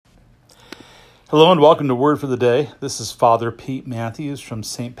Hello and welcome to Word for the Day. This is Father Pete Matthews from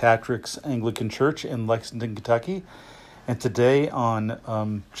St. Patrick's Anglican Church in Lexington, Kentucky. And today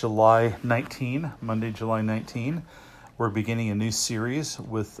on July 19, Monday, July 19, we're beginning a new series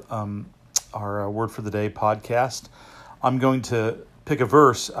with our Word for the Day podcast. I'm going to pick a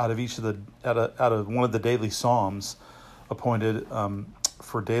verse out of out of one of the daily Psalms appointed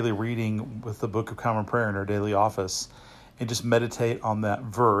for daily reading with the Book of Common Prayer in our daily office and just meditate on that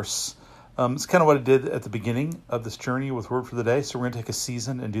verse. It's kind of what I did at the beginning of this journey with Word for the Day. So we're going to take a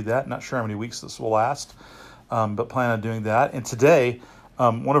season and do that. Not sure how many weeks this will last, but plan on doing that. And today,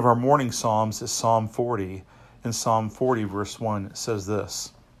 one of our morning Psalms is Psalm 40. And Psalm 40 verse 1 says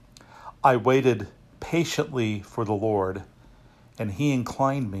this: I waited patiently for the Lord, and he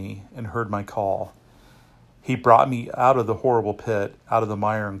inclined me and heard my call. He brought me out of the horrible pit, out of the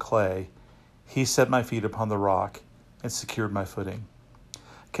mire and clay. He set my feet upon the rock and secured my footing.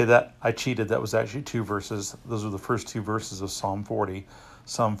 Okay, that I cheated. That was actually two verses. Those are the first two verses of Psalm 40.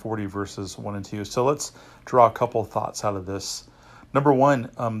 Psalm 40 verses 1 and 2. So let's draw a couple of thoughts out of this. Number one,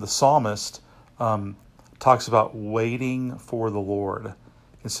 the psalmist talks about waiting for the Lord.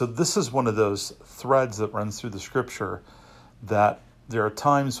 And so this is one of those threads that runs through the scripture, that there are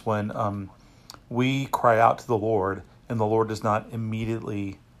times when we cry out to the Lord and the Lord does not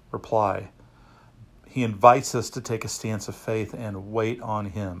immediately reply. He invites us to take a stance of faith and wait on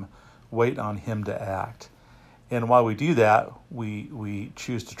him to act. And while we do that, we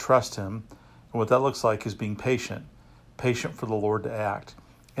choose to trust him. And what that looks like is being patient for the Lord to act.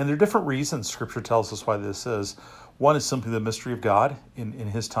 And there are different reasons Scripture tells us why this is. One is simply the mystery of God in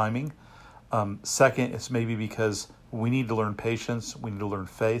his timing. Second, it's maybe because we need to learn patience, we need to learn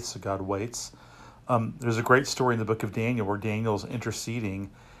faith, so God waits. There's a great story in the book of Daniel where Daniel is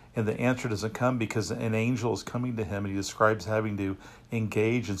interceding, and the answer doesn't come because an angel is coming to him, and he describes having to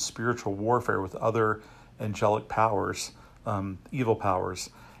engage in spiritual warfare with other angelic powers, evil powers.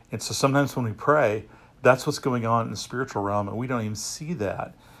 And so sometimes when we pray, that's what's going on in the spiritual realm, and we don't even see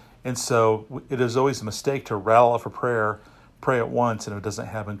that. And so it is always a mistake to rattle off a prayer, pray at once, and if it doesn't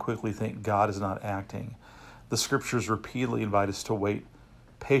happen quickly, think God is not acting. The Scriptures repeatedly invite us to wait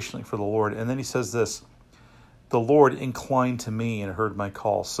patiently for the Lord. And then he says this: the Lord inclined to me and heard my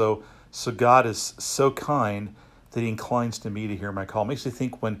call. So God is so kind that he inclines to me to hear my call. It makes me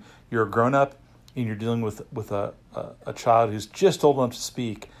think when you're a grown-up and you're dealing with a child who's just old enough to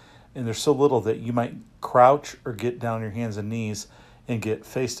speak, and there's so little that you might crouch or get down on your hands and knees and get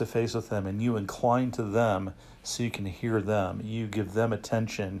face-to-face with them, and you incline to them so you can hear them. You give them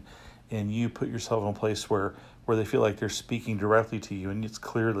attention, and you put yourself in a place where they feel like they're speaking directly to you, and it's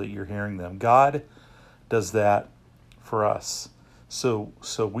clear that you're hearing them. God does that for us. So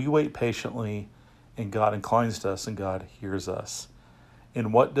we wait patiently, and God inclines to us, and God hears us.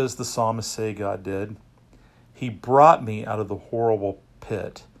 And what does the psalmist say God did? He brought me out of the horrible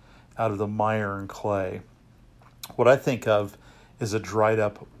pit, out of the mire and clay. What I think of is a dried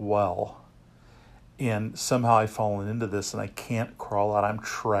up well. And somehow I've fallen into this and I can't crawl out. I'm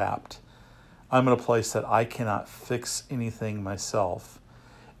trapped. I'm in a place that I cannot fix anything myself.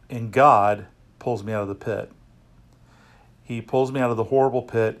 And God pulls me out of the pit. He pulls me out of the horrible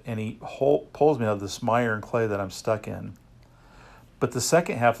pit, and he pulls me out of this mire and clay that I'm stuck in. But the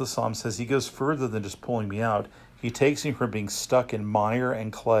second half of the psalm says he goes further than just pulling me out. He takes me from being stuck in mire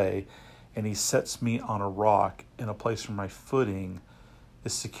and clay, and he sets me on a rock in a place where my footing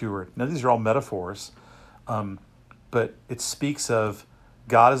is secured. Now, these are all metaphors, but it speaks of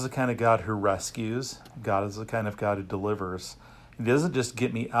God is the kind of God who rescues. God is the kind of God who delivers. He doesn't just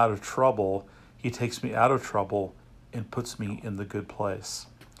get me out of trouble. He takes me out of trouble and puts me in the good place.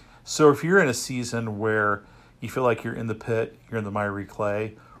 So if you're in a season where you feel like you're in the pit, you're in the miry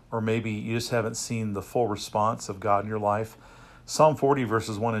clay, or maybe you just haven't seen the full response of God in your life, Psalm 40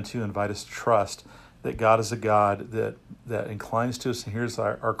 verses 1 and 2 invite us to trust that God is a God that inclines to us and hears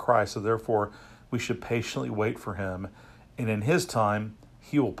our cry. So therefore, we should patiently wait for him. And in his time,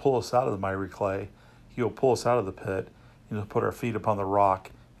 he will pull us out of the miry clay. He will pull us out of the pit, and he'll put our feet upon the rock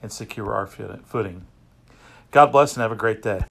and secure our footing. God bless and have a great day.